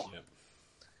special. Yeah.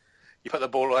 You put the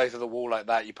ball over the wall like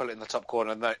that, you put it in the top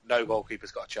corner, and no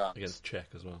goalkeeper's got a chance. Against Czech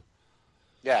as well.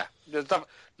 Yeah, there's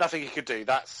nothing you could do.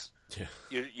 That's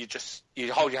you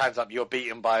hold your hands up. You're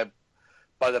beaten by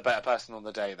the better person on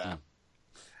the day there.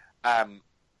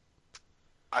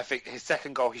 I think his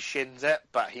second goal, he shins it,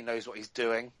 but he knows what he's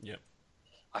doing. Yep.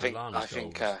 I think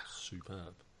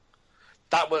superb.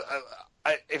 That was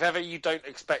if ever you don't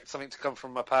expect something to come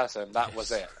from a person, that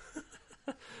was it.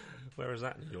 Where is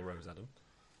that in your rose, Adam?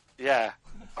 Yeah,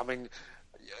 I mean,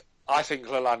 I think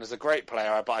Lallana's a great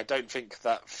player, but I don't think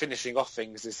that finishing off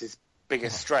things is his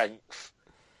biggest strength.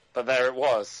 But there it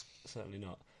was. Certainly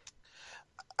not.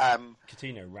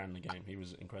 Coutinho ran the game. He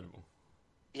was incredible.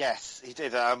 Yes, he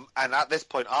did. And at this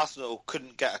point, Arsenal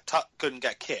couldn't get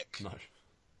a kick. No.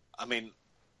 I mean,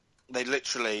 they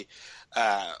literally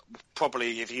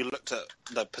probably, if you looked at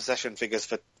the possession figures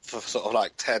for sort of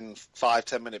like 10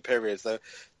 minute periods, they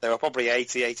were probably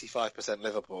 80-85%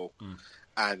 Liverpool.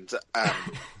 And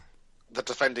the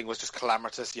defending was just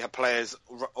calamitous. You had players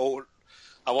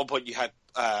at one point you had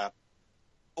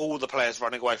all the players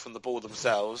running away from the ball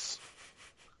themselves.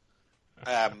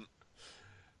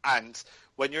 And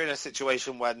when you're in a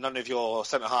situation where none of your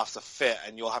centre halves are fit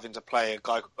and you're having to play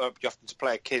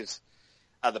a kid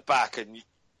at the back, and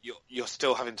you're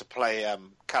still having to play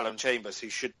Callum Chambers, who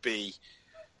should be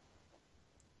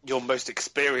your most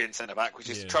experienced centre back, which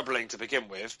is troubling to begin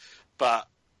with, but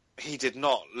he did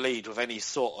not lead with any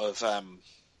sort of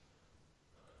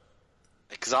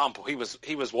example. He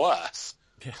was worse.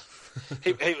 Yeah.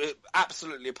 he was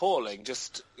absolutely appalling.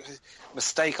 Just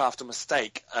mistake after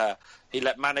mistake. He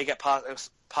let Mane get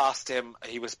past him.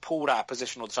 He was pulled out of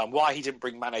position all the time. Why he didn't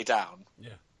bring Mane down?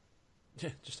 Yeah,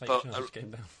 just take a chance, get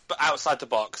him down. But outside the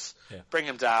box, bring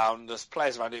him down. There's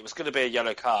players around it. It was going to be a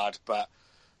yellow card, but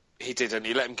he didn't.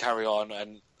 He let him carry on,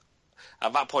 and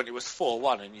at that point it was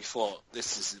 4-1, and you thought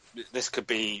this could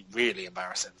be really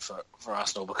embarrassing for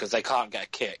Arsenal because they can't get a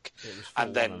kick. It was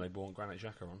 4-1 and they brought Granit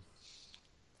Xhaka on.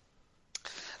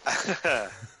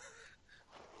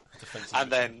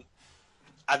 and then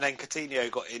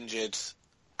Coutinho got injured,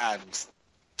 and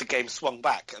the game swung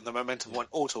back, and the momentum went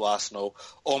all to Arsenal.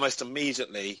 Almost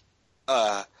immediately,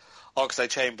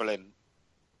 Oxlade-Chamberlain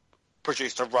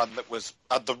produced a run that was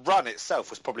the run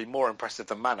itself was probably more impressive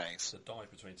than Mane's. The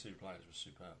dive between two players was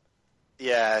superb.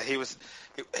 Yeah, he was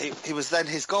then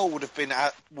his goal would have been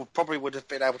able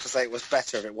to say it was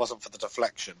better if it wasn't for the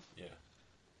deflection.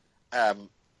 Yeah.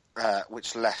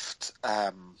 Which left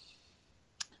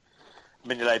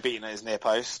Mignolet beaten at his near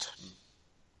post,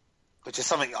 which is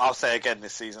something I'll say again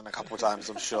this season a couple of times,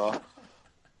 I'm sure.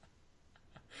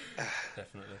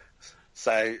 Definitely.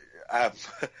 So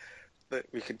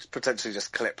we could potentially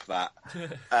just clip that.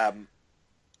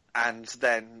 And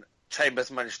then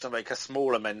Chambers managed to make a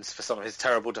small amends for some of his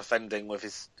terrible defending with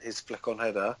his flick-on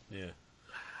header. Yeah.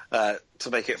 To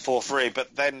make it 4-3,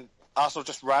 but then Arsenal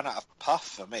just ran out of puff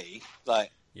for me.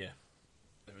 Like, yeah,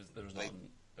 there was not.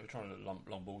 They were trying to lump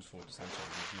long balls forward to Sanchez.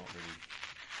 It was not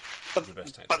really the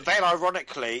best tactic. But then,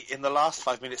 ironically, in the last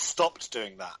 5 minutes, stopped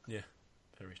doing that. Yeah,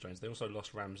 very strange. They also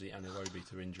lost Ramsey and Iwobi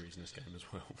to injuries in this game as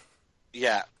well.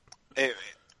 Yeah.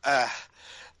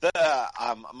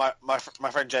 My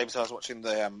friend James, who I was watching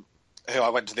who I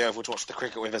went to the Oval to watch the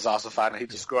cricket with as Arsenal fan, he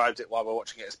described it while we were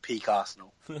watching it as peak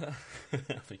Arsenal. I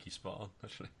think he's spot on,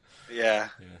 actually. Yeah.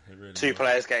 It really two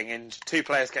players getting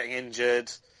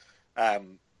injured,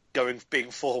 being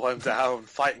 4-1 down,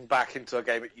 fighting back into a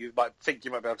game that you might think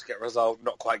you might be able to get resolved,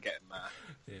 not quite getting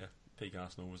there. Yeah, peak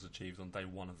Arsenal was achieved on day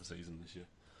one of the season this year.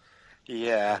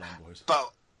 Yeah,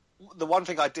 but the one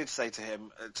thing I did say to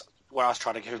him, where I was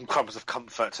trying to give him crumbs of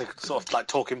comfort to sort of like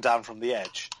talk him down from the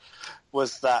edge,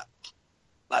 was that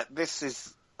like this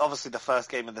is obviously the first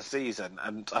game of the season,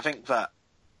 and I think that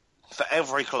for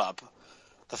every club,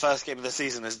 the first game of the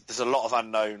season there's a lot of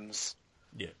unknowns.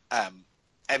 Yeah.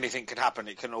 Anything can happen.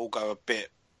 It can all go a bit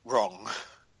wrong.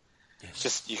 Yes.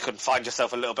 Just you can find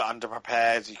yourself a little bit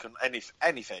underprepared. You can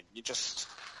anything. You just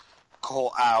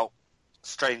caught out.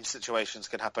 Strange situations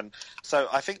can happen. So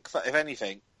I think that if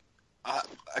anything,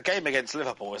 a game against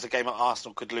Liverpool is a game that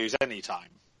Arsenal could lose any time.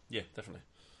 Yeah, definitely.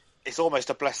 It's almost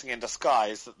a blessing in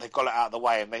disguise that they've got it out of the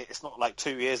way, and it's not like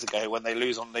 2 years ago when they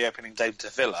lose on the opening day to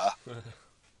Villa,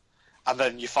 and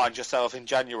then you find yourself in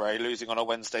January losing on a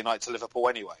Wednesday night to Liverpool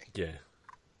anyway. Yeah.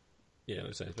 Yeah,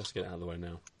 let's get it out of the way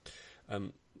now.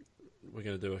 We're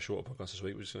going to do a shorter podcast this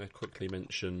week. We're just going to quickly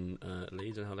mention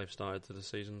Leeds and how they've started to the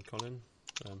season, Colin.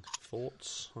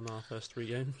 Thoughts on our first 3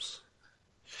 games?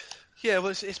 Yeah, well,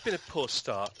 it's been a poor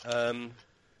start.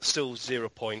 Still 0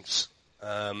 points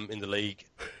in the league,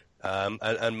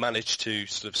 and managed to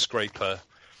sort of scrape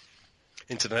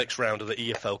into the next round of the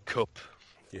EFL Cup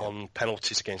on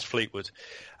penalties against Fleetwood.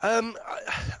 I'm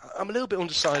a little bit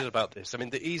undecided about this. I mean,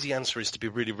 the easy answer is to be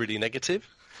really, really negative.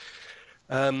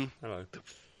 Hello.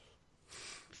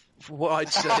 What I'd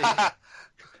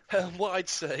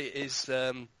say is,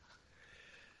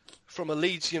 from a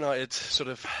Leeds United sort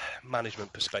of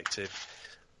management perspective,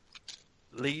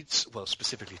 Leeds, well,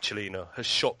 specifically Chileno, has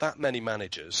shot that many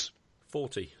managers.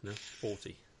 40.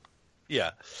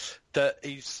 Yeah, that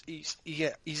he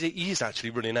is actually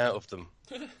running out of them,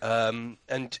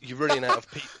 and you're running out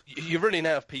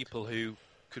of people who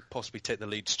could possibly take the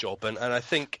Leeds job, and I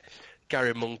think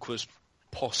Gary Monk was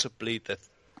possibly the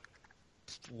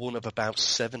one of about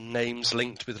 7 names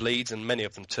linked with Leeds, and many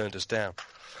of them turned us down.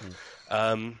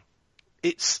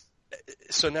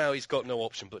 So now he's got no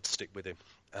option but to stick with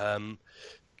him.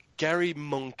 Gary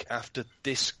Monk, after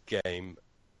this game,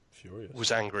 Furious.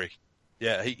 Was angry.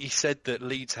 Yeah, he said that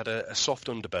Leeds had a soft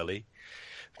underbelly.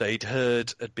 They'd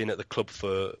heard had been at the club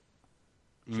for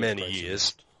many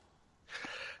years.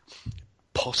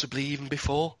 Possibly even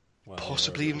before. Well,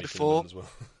 possibly yeah, even before. As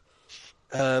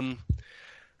well.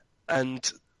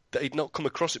 And they'd not come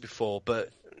across it before, but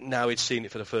now he'd seen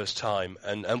it for the first time.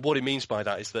 And what he means by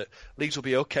that is that Leeds will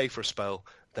be okay for a spell,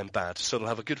 then bad. So they'll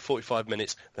have a good 45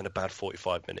 minutes, then a bad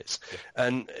 45 minutes. Yeah.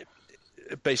 And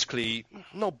basically,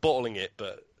 not bottling it,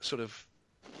 but sort of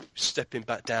stepping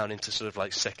back down into sort of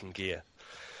like second gear.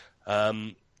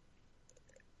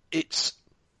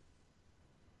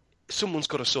 Someone's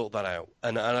got to sort that out.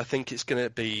 And I think it's going to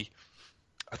be...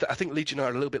 I think Leeds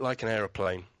United are a little bit like an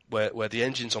aeroplane, where the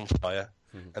engine's on fire,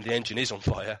 and the engine is on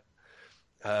fire.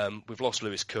 We've lost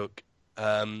Lewis Cook,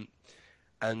 and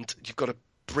you've got to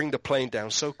bring the plane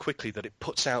down so quickly that it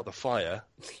puts out the fire,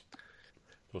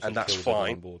 and that's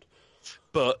fine.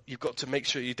 But you've got to make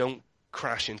sure you don't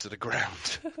crash into the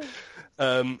ground.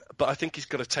 But I think he's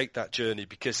got to take that journey,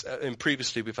 because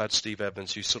previously we've had Steve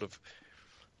Evans, who sort of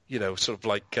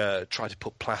try to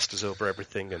put plasters over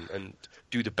everything and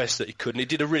do the best that he could, and he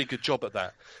did a really good job at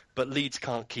that. But Leeds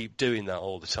can't keep doing that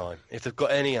all the time. If they've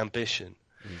got any ambition,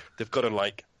 they've got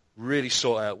to really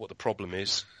sort out what the problem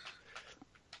is,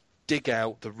 dig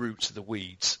out the roots of the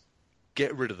weeds,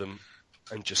 get rid of them,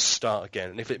 and just start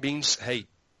again. And if it means, hey,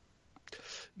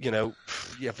 you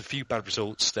have a few bad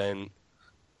results, then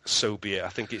so be it. I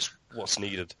think it's what's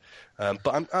needed.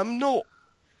 But I'm not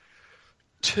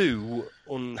too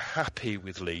unhappy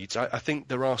with Leeds. I think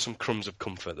there are some crumbs of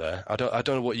comfort there. I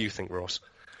don't know what you think, Ross.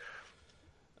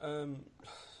 Yeah,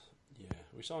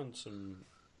 we signed some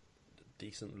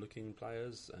decent-looking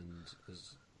players, and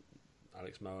as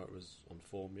Alex Mowat was on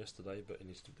form yesterday, but he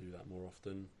needs to do that more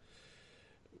often.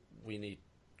 We need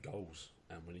goals,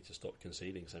 and we need to stop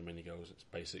conceding so many goals. It's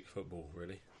basic football,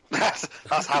 really. That's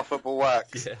how football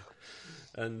works. Yeah,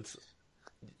 and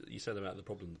you said about the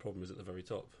problem. The problem is at the very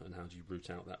top, and how do you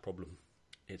root out that problem?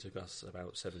 It took us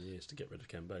about 7 years to get rid of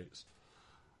Ken Bates.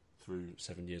 Through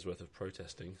 7 years' worth of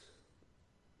protesting,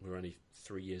 we're only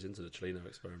 3 years into the Chileno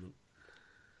experiment.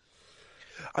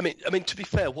 I mean, to be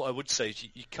fair, what I would say is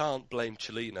you can't blame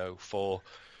Chileno for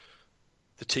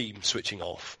the team switching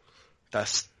off.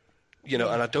 That's, and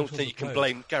I don't think you can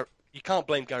blame you can't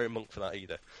blame Gary Monk for that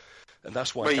either. And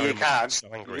that's why Gary Monk's so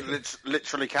angry. You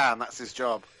literally can. That's his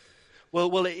job.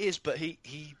 Well, it is, but he...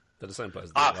 They're the same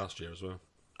players as last year as well.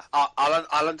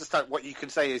 I'll understand. What you can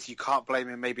say is you can't blame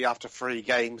him maybe after 3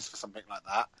 games for something like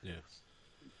that. Yeah.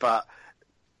 But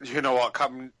you know what?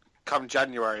 Come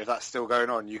January, if that's still going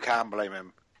on, you can blame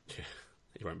him. Yeah,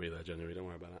 he won't be there January. Don't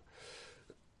worry about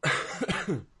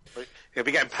that. He'll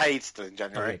be getting paid still in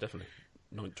January. Oh, yeah, definitely.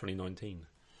 2019.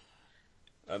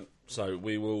 So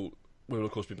we will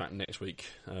of course be back next week.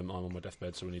 I'm on my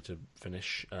deathbed, so we need to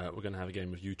finish. We're going to have a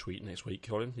game of U-Tweet next week.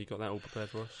 Colin, you got that all prepared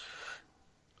for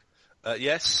us?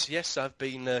 Yes, I've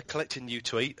been collecting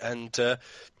U-Tweet, and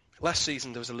last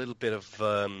season there was a little bit of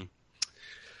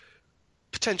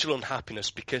potential unhappiness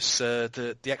because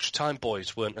the extra time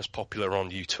boys weren't as popular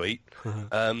on UTweet.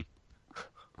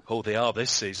 They are this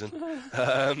season.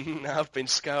 I've been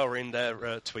scouring their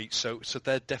tweets, so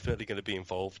they're definitely going to be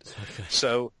involved. Okay.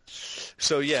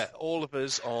 So yeah, all of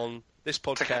us on this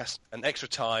podcast and Extra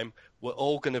Time, we're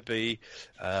all going to be.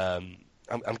 I'm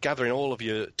gathering all of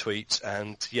your tweets,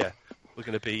 and yeah, we're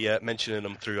going to be mentioning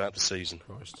them throughout the season.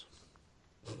 Christ.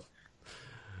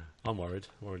 I'm worried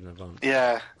in advance.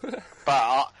 Yeah,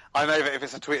 but I know that if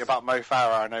it's a tweet about Mo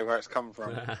Farah, I know where it's come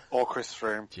from, or Chris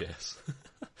Froome. Yes.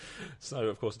 So,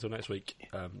 of course, until next week,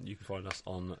 you can find us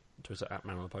on Twitter at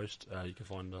Man on the Post. You can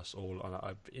find us all on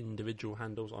our individual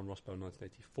handles. I'm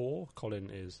Rossbell1984. Colin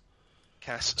is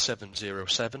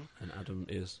Cass707, and Adam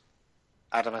is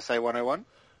Adam SA101.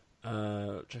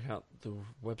 Check out the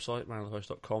website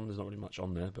manonthepost.com. There's not really much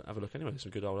on there, but have a look anyway. There's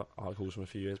some good old articles from a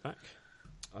few years back.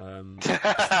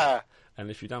 And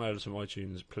if you download us from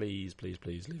iTunes, please leave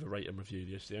a rate and review.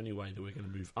 It's the only way that we're going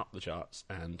to move up the charts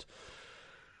and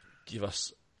give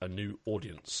us a new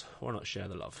audience. Why not share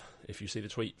the love? If you see the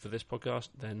tweet for this podcast,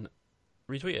 then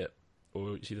retweet it,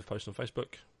 or you see the post on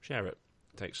Facebook, share it.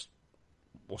 It takes,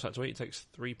 what's that tweet? It takes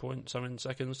 3.7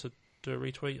 seconds to do a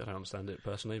retweet. I don't understand it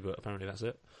personally, but apparently that's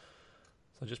it.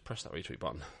 So just press that retweet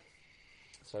button.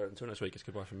 So until next week, it's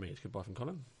goodbye from me. It's goodbye from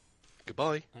Colin.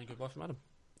 Goodbye. And goodbye from Adam.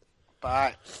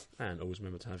 Bye. And always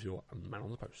remember to have your Man on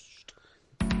the Post.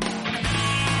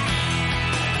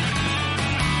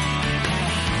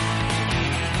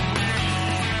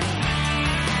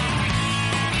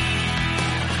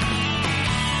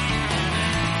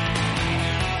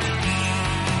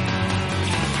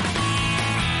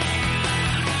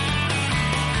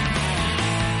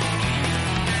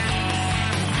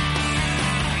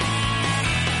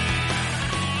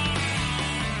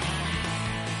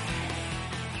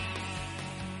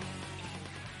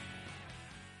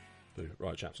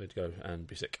 Right, chaps, I need to go and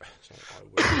be sick. So I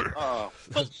will. Oh.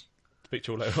 Speak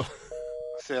to you all later.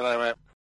 See you later, mate.